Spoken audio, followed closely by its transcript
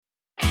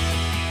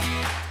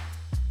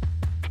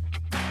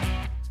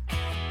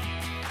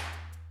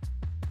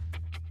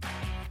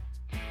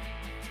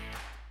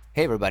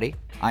Hey everybody,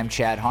 I'm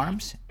Chad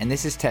Harms, and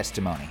this is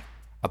Testimony,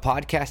 a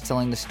podcast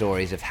telling the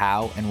stories of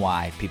how and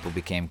why people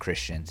became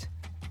Christians.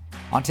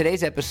 On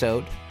today's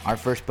episode, our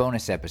first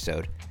bonus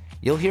episode,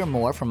 you'll hear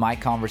more from my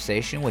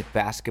conversation with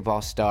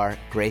basketball star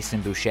Grayson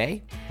Boucher,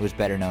 who is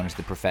better known as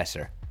the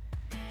Professor.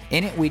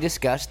 In it, we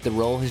discussed the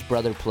role his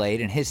brother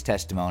played in his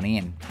testimony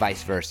and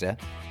vice versa.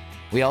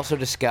 We also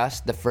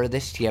discussed the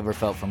furthest he ever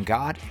felt from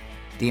God,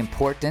 the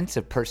importance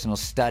of personal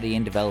study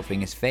in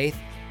developing his faith,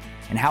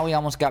 and how he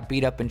almost got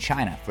beat up in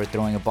China for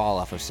throwing a ball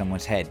off of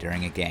someone's head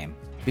during a game.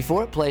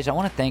 Before it plays, I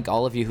want to thank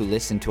all of you who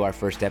listened to our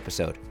first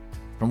episode.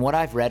 From what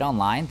I've read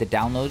online, the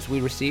downloads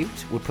we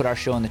received would put our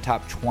show in the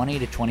top 20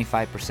 to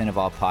 25% of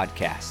all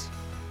podcasts.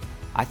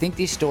 I think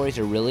these stories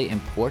are really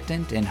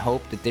important and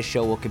hope that this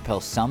show will compel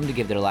some to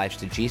give their lives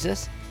to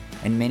Jesus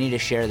and many to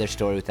share their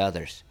story with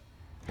others.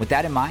 With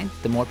that in mind,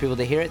 the more people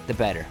to hear it, the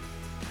better.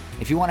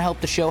 If you want to help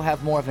the show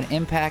have more of an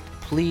impact,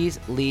 please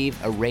leave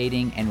a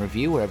rating and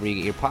review wherever you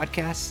get your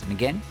podcasts. And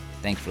again,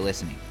 thanks for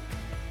listening.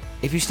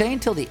 If you stay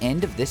until the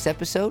end of this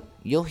episode,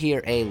 you'll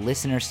hear a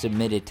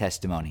listener-submitted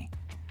testimony.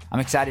 I'm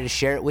excited to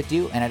share it with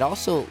you, and I'd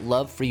also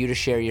love for you to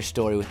share your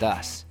story with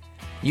us.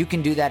 You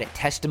can do that at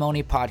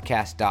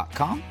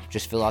testimonypodcast.com.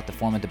 Just fill out the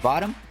form at the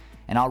bottom,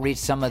 and I'll read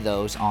some of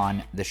those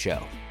on the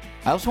show.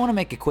 I also want to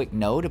make a quick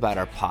note about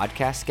our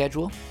podcast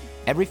schedule.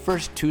 Every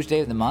first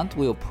Tuesday of the month,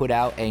 we will put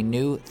out a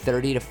new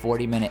 30 to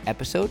 40-minute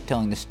episode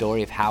telling the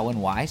story of how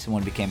and why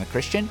someone became a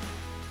Christian.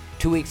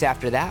 2 weeks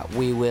after that,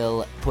 we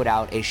will put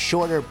out a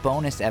shorter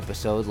bonus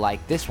episode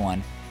like this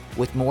one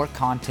with more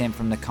content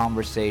from the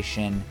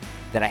conversation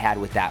that I had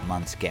with that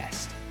month's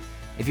guest.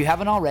 If you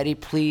haven't already,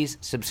 please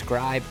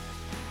subscribe.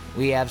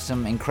 We have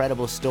some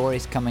incredible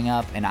stories coming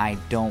up, and I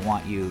don't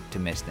want you to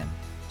miss them.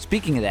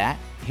 Speaking of that,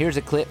 here's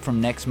a clip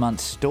from next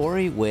month's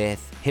story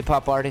with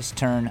hip-hop artist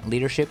turned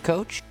leadership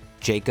coach,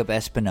 Jacob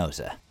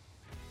Espinoza.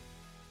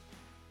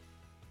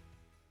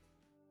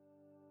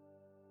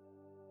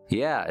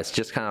 Yeah, it's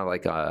just kind of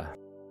like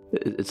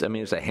it's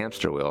a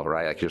hamster wheel,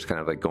 right? Like you're just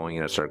kind of like going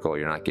in a circle.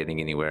 You're not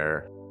getting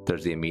anywhere.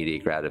 There's the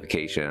immediate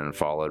gratification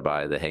followed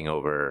by the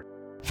hangover,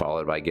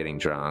 followed by getting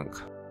drunk,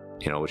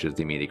 which is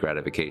the immediate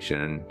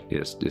gratification.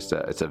 It's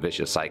a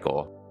vicious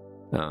cycle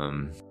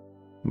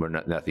where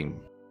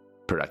nothing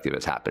productive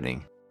is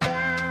happening.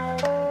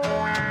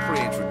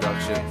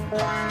 Pre-introduction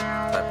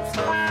type of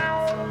stuff.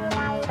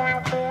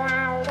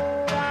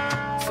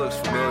 This looks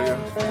familiar. I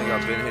think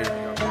I've been here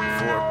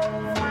before.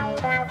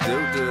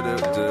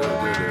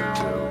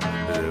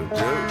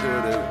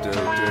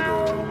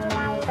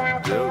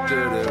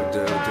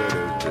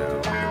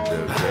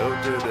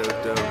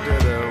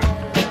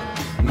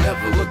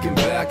 Never looking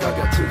back, I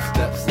got 2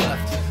 steps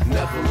left.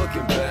 Never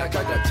looking back,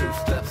 I got 2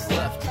 steps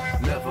left.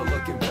 Never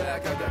looking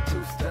back, I got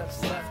 2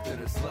 steps left. And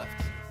it's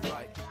left,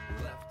 right,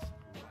 left.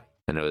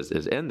 And it was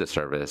in the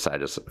service, I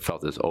just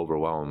felt this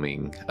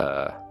overwhelming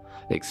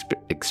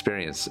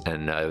experience,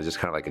 and it was just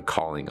kind of like a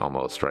calling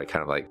almost, right?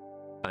 Kind of like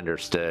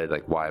understood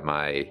like why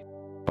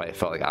it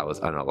felt like I was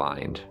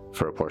unaligned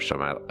for a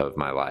portion of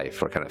my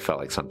life, or kind of felt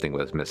like something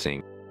was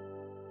missing.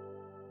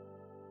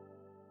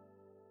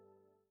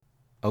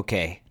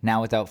 Okay,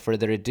 now without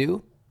further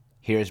ado,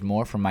 here's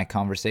more from my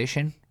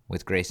conversation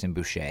with Grayson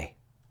Boucher.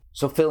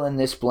 So fill in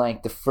this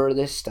blank. The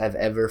furthest I've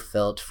ever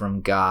felt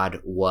from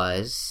God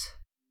was...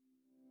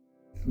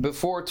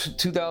 Before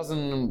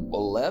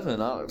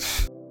 2011,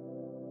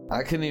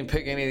 I couldn't even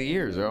pick any of the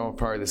years. They're all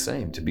probably the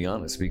same, to be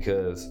honest,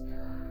 because,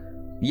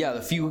 yeah,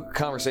 the few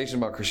conversations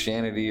about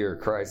Christianity or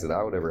Christ that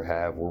I would ever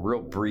have were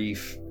real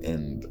brief,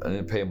 and I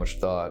didn't pay much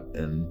thought.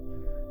 And,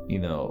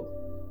 I'm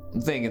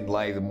thinking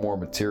like the more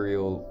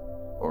material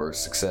or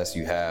success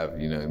you have,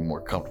 the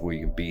more comfortable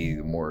you can be,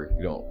 the more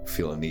you don't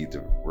feel a need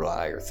to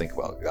rely or think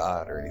about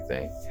God or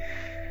anything.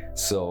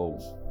 So,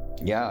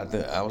 yeah,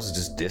 I was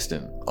just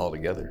distant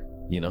altogether,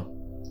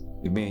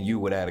 If me and you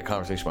would have had a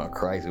conversation about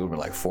Christ, it would have been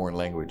like foreign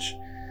language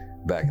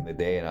back in the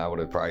day, and I would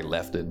have probably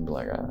left it and been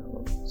like,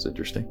 it's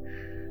interesting,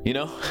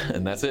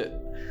 and that's it.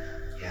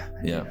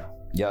 Yeah,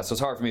 so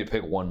it's hard for me to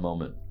pick one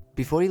moment.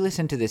 Before you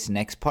listen to this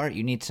next part,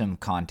 you need some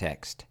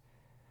context.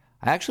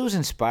 I actually was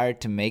inspired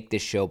to make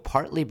this show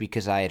partly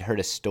because I had heard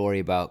a story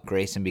about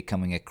Grayson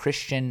becoming a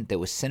Christian that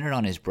was centered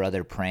on his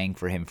brother praying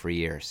for him for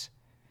years.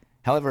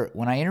 However,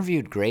 when I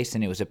interviewed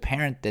Grayson, it was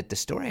apparent that the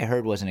story I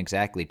heard wasn't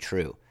exactly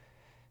true.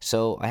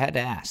 So I had to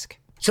ask.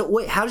 So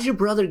wait, how does your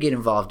brother get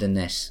involved in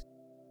this?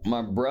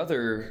 My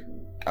brother,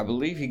 I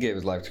believe he gave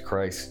his life to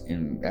Christ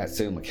at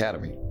Salem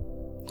Academy.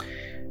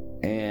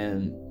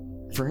 And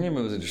for him,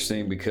 it was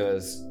interesting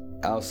because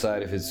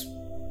outside of his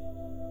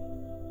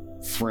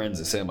friends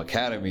at Salem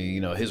Academy,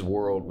 his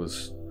world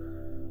was,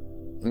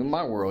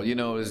 my world,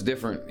 is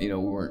different. We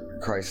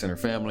weren't Christ-centered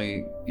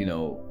family, we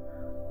go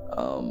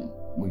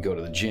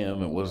to the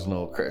gym, it was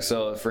no Christ.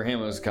 So for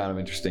him, it was kind of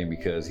interesting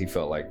because he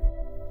felt like,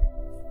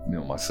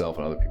 myself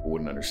and other people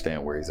wouldn't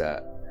understand where he's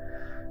at.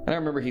 And I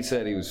remember he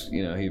said he was,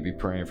 he'd be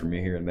praying for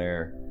me here and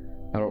there.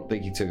 I don't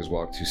think he took his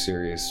walk too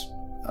serious,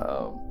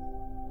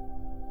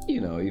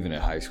 even in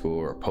high school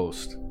or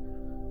post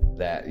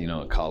that,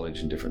 college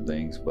and different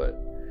things. But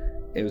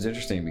it was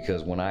interesting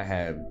because when I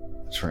had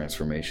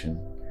transformation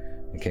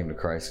and came to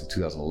Christ in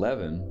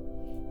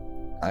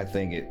 2011, I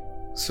think it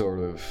sort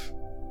of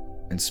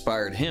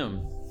inspired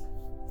him,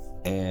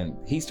 and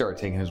he started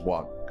taking his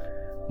walk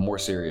more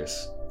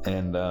serious.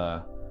 And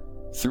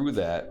through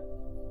that,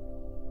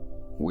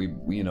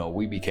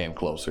 we became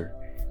closer,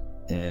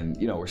 and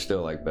we're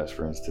still like best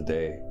friends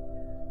today.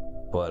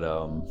 But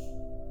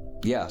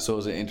yeah, so it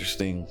was an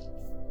interesting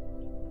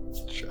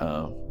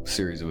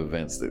series of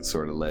events that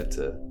sort of led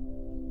to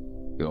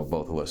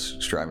both of us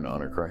striving to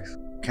honor Christ.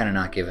 Kind of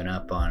not giving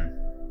up on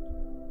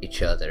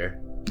each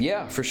other.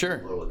 Yeah, for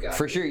sure.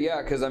 For sure,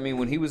 yeah. Because I mean,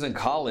 when he was in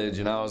college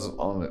and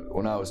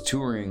when I was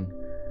touring,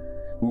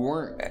 we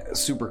weren't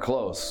super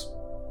close.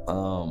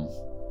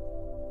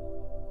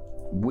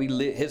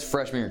 His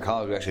freshman year in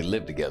college, we actually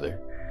lived together,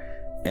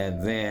 and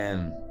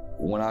then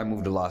when I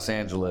moved to Los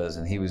Angeles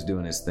and he was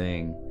doing his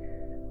thing,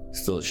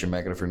 still at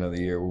Chemeketa for another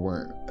year, we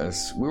weren't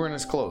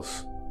as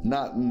close.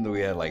 Not that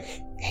we had like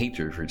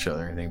hatred for each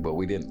other or anything, but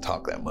we didn't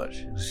talk that much.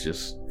 It was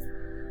just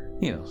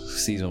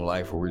season of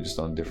life where we're just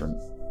on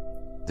different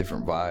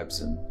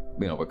vibes, and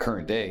but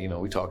current day,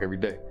 we talk every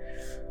day.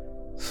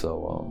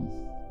 So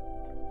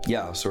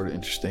yeah, it was sort of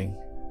interesting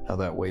how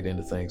that weighed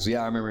into things.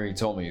 Yeah, I remember he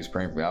told me he was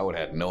praying for me. I would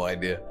have had no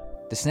idea.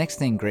 This next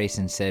thing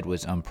Grayson said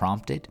was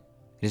unprompted.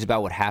 It is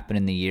about what happened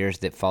in the years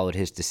that followed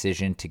his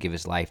decision to give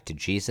his life to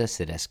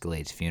Jesus at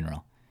Escalade's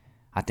funeral.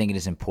 I think it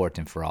is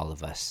important for all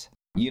of us.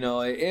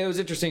 It was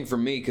interesting for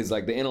me because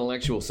like the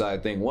intellectual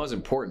side thing was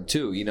important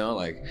too,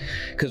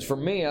 because for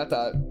me,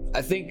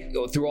 I think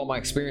through all my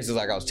experiences,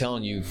 like I was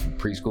telling you, from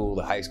preschool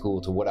to high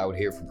school to what I would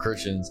hear from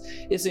Christians,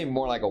 it seemed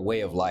more like a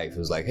way of life. It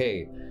was like,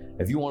 hey,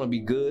 if you want to be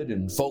good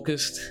and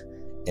focused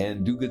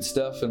and do good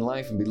stuff in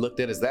life and be looked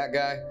at as that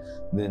guy,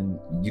 then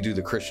you do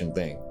the Christian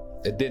thing.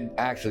 It didn't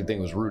actually think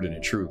it was rooted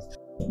in truth.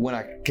 When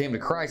I came to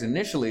Christ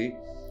initially,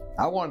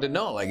 I wanted to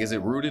know, like, is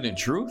it rooted in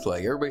truth?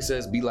 Like, everybody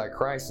says be like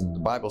Christ, and the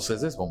Bible says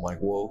this, but I'm like,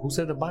 well, who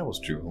said the Bible's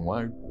true?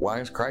 And why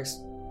is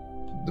Christ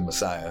the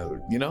Messiah?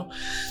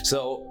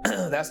 So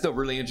that stuff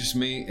really interests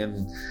me.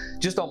 And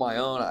just on my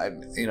own, I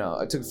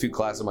took a few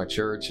classes in my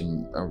church,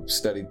 and I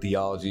studied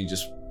theology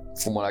just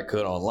from what I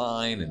could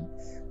online, and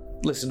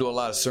listened to a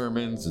lot of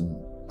sermons, and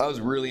I was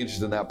really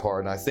interested in that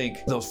part. And I think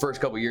those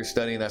first couple of years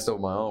studying that stuff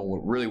on my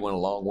own really went a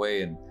long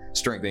way in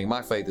strengthening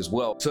my faith as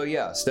well. So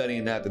yeah,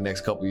 studying that the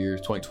next couple of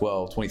years,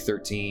 2012,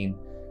 2013,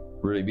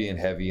 really being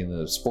heavy in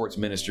the sports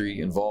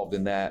ministry, involved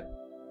in that.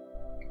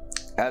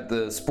 At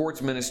the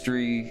sports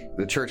ministry,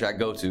 the church I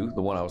go to,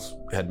 the one I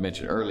had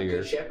mentioned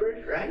earlier. The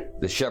Shepherd, right?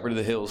 The Shepherd of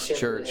the Hills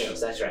Church. Of the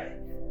Hills, that's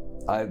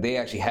right. They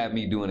actually have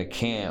me doing a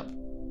camp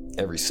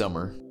every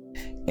summer.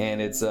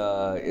 And it's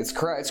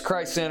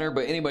Christ Center,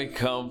 but anybody can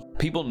come.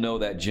 People know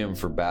that gym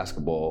for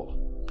basketball,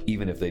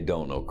 even if they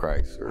don't know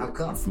Christ or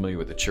are familiar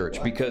with the church.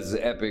 Why? Because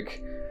it's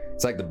epic.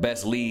 It's like the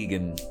best league,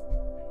 and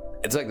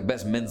it's like the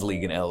best men's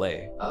league in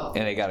LA. Oh.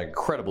 And they got an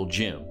incredible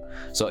gym.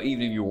 So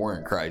even if you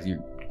weren't Christ,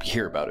 you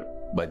hear about it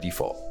by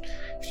default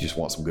if you just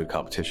want some good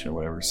competition or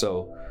whatever.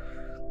 So,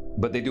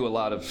 but they do a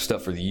lot of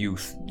stuff for the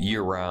youth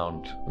year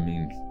round. I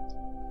mean,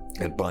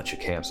 a bunch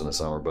of camps in the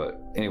summer. But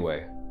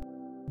anyway.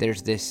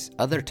 There's this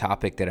other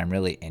topic that I'm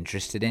really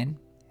interested in,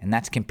 and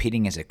that's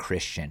competing as a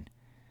Christian.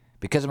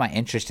 Because of my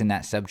interest in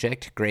that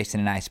subject, Grayson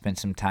and I spent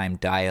some time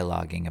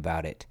dialoguing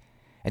about it.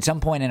 At some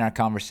point in our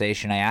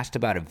conversation, I asked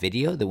about a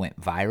video that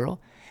went viral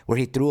where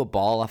he threw a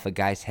ball off a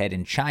guy's head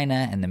in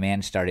China and the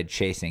man started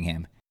chasing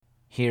him.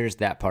 Here's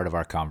that part of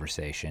our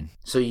conversation.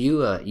 So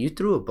you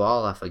threw a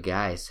ball off a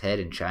guy's head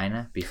in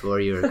China before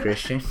you were a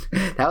Christian?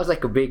 That was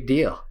like a big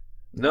deal.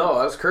 No,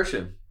 I was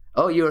Christian.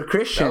 Oh, you were a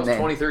Christian then?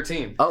 That was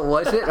 2013. Oh,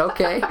 was it?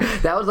 Okay.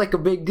 That was like a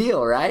big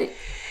deal, right?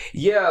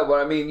 Yeah,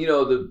 but I mean,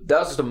 that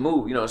was just a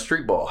move,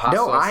 Streetball.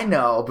 No, I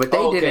know, but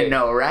they didn't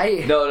know,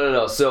 right?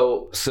 No.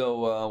 So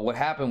what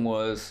happened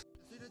was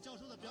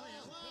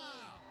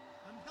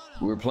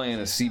we were playing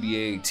a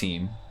CBA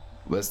team.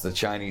 That's the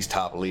Chinese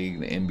top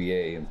league, the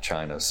NBA in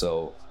China.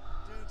 So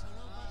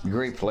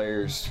great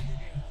players.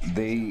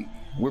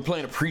 We're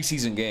playing a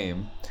preseason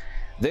game.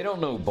 They don't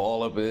know what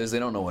ball up is. They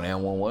don't know what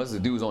N1 was. The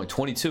dude was only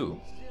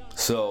 22.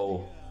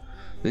 So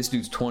this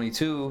dude's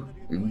 22.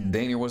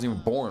 Daniel wasn't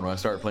even born when I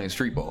started playing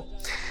Streetball.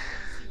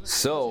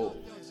 So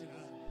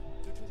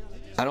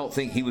I don't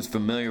think he was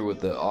familiar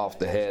with the off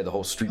the head, the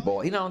whole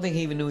Streetball. I don't think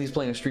he even knew he was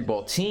playing a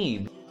Streetball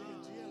team.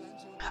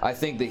 I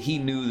think that he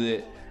knew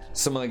that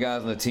some of the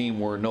guys on the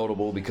team were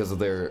notable because of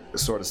their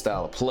sort of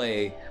style of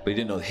play, but he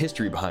didn't know the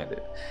history behind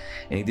it.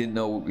 And he didn't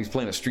know he was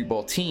playing a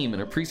Streetball team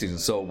in a preseason.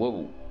 So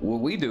what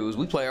we do is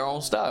we play our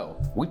own style.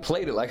 We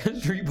played it like a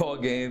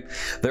Streetball game.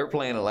 They're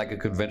playing it like a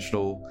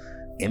conventional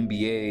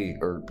NBA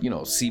or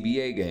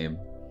CBA game.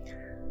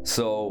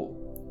 So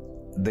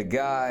the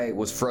guy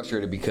was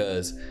frustrated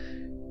because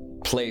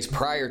plays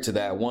prior to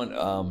that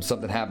one,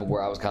 something happened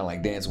where I was kind of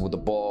like dancing with the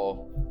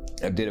ball.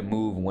 I did a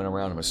move and went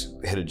around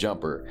and hit a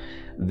jumper.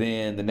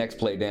 Then the next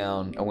play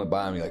down, I went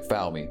by him, he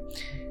fouled me.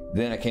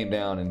 Then I came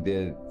down and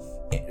did,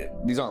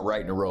 these aren't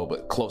right in a row,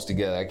 but close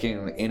together. I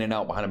came in and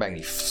out behind the back and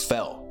he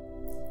fell.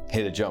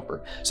 hit a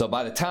jumper. So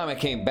by the time I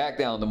came back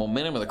down, the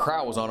momentum of the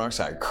crowd was on our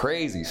side,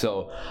 crazy.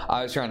 So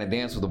I was trying to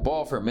dance with the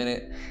ball for a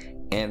minute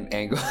and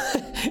go,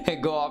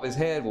 and go off his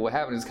head. But what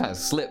happened is kind of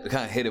slipped. It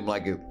kind of hit him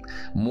like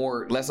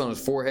less on his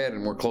forehead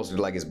and more closer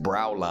to like his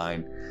brow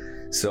line.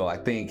 So I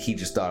think he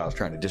just thought I was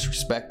trying to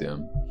disrespect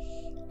him,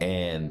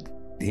 and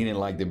he didn't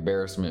like the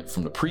embarrassment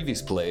from the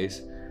previous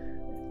plays.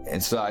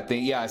 And so I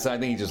think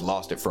he just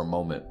lost it for a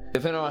moment.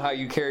 Depending on how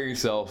you carry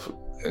yourself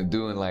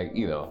doing like,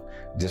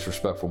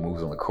 disrespectful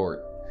moves on the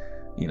court,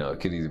 it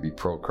could either be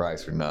pro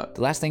Christ or not.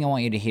 The last thing I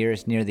want you to hear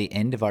is near the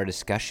end of our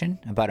discussion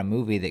about a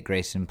movie that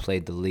Grayson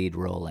played the lead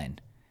role in.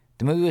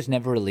 The movie was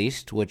never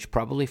released, which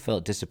probably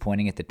felt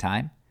disappointing at the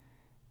time.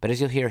 But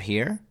as you'll hear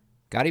here,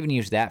 God even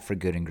used that for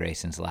good in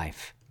Grayson's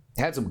life.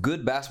 It had some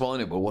good basketball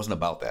in it, but it wasn't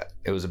about that.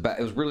 It was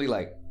really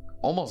like,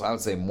 almost, I would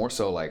say more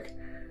so like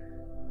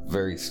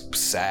very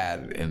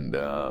sad, and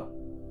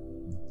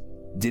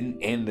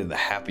didn't end in the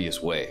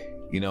happiest way.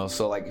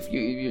 So like if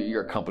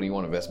you're a company, you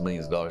want to invest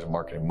millions of dollars in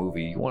marketing a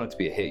movie, you want it to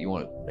be a hit, you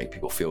want to make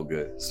people feel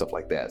good, stuff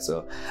like that.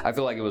 So I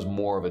feel like it was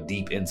more of a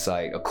deep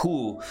insight, a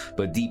cool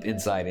but deep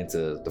insight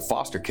into the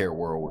foster care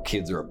world, where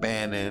kids are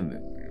abandoned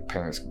and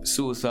parents commit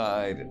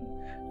suicide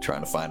and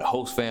trying to find a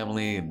host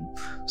family, and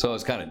so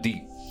it's kind of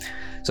deep.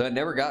 So it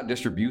never got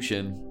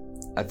distribution.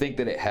 I think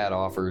that it had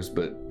offers,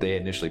 but they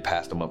initially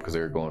passed them up because they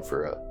were going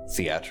for a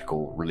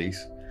theatrical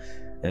release,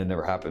 and it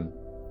never happened.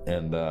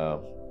 And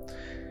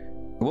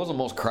it wasn't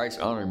the most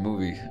Christ-honoring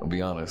movie, I'll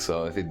be honest.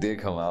 So if it did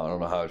come out, I don't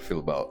know how I'd feel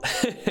about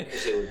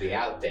Because it would be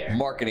out there.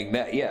 marketing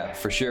that. Yeah,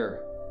 for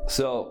sure.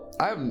 So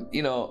I'm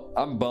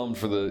bummed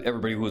for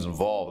everybody who was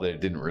involved that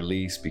it didn't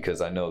release,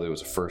 because I know there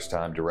was a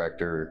first-time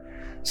director,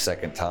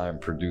 second-time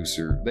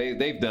producer.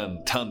 They've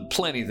done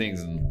plenty of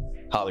things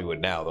in Hollywood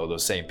now, though.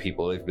 Those same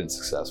people, they've been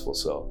successful.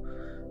 So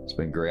it's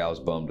been great. I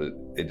was bummed that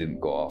it didn't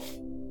go off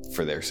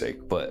for their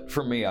sake, but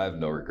for me, I have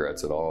no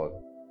regrets at all.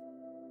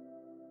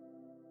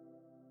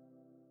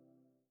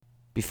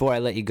 Before I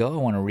let you go, I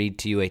want to read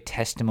to you a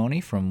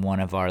testimony from one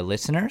of our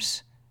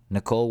listeners,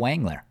 Nicole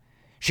Wangler.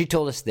 She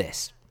told us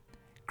this.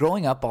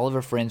 Growing up, all of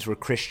her friends were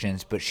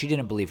Christians, but she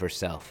didn't believe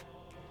herself.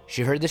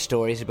 She heard the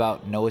stories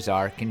about Noah's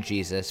Ark and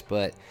Jesus,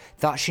 but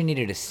thought she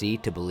needed to see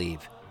to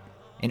believe.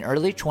 In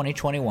early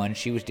 2021,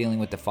 she was dealing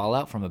with the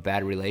fallout from a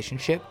bad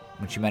relationship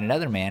when she met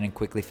another man and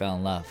quickly fell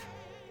in love.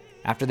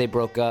 After they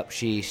broke up,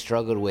 she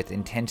struggled with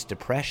intense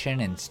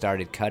depression and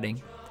started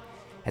cutting.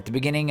 At the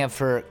beginning of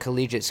her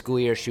collegiate school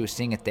year, she was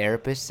seeing a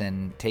therapist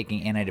and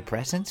taking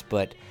antidepressants,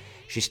 but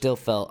she still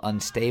felt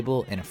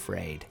unstable and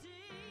afraid.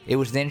 It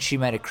was then she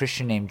met a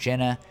Christian named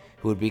Jenna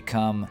who would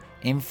become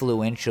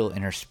influential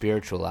in her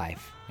spiritual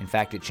life. In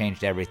fact, it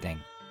changed everything.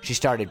 She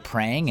started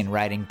praying and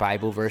writing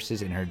Bible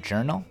verses in her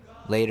journal.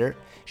 Later,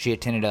 she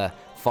attended a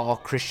fall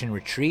Christian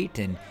retreat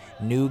and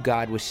knew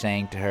God was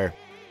saying to her,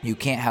 "You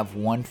can't have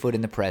one foot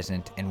in the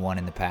present and one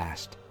in the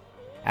past."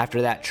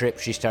 After that trip,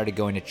 she started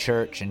going to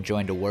church and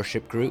joined a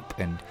worship group,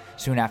 and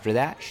soon after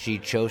that, she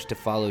chose to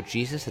follow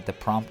Jesus at the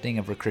prompting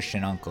of her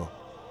Christian uncle.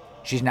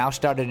 She's now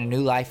started a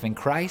new life in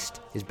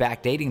Christ, is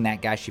back dating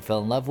that guy she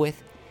fell in love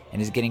with,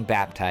 and is getting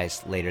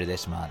baptized later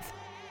this month.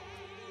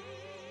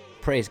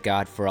 Praise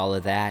God for all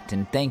of that,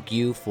 and thank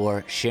you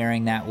for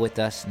sharing that with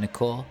us,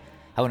 Nicole.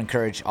 I would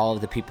encourage all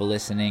of the people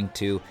listening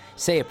to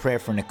say a prayer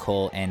for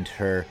Nicole and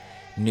her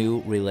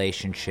new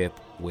relationship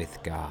with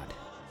God.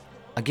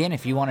 Again,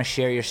 if you want to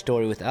share your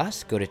story with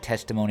us, go to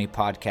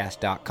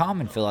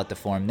testimonypodcast.com and fill out the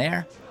form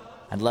there.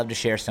 I'd love to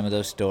share some of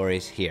those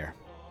stories here.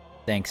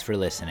 Thanks for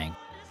listening.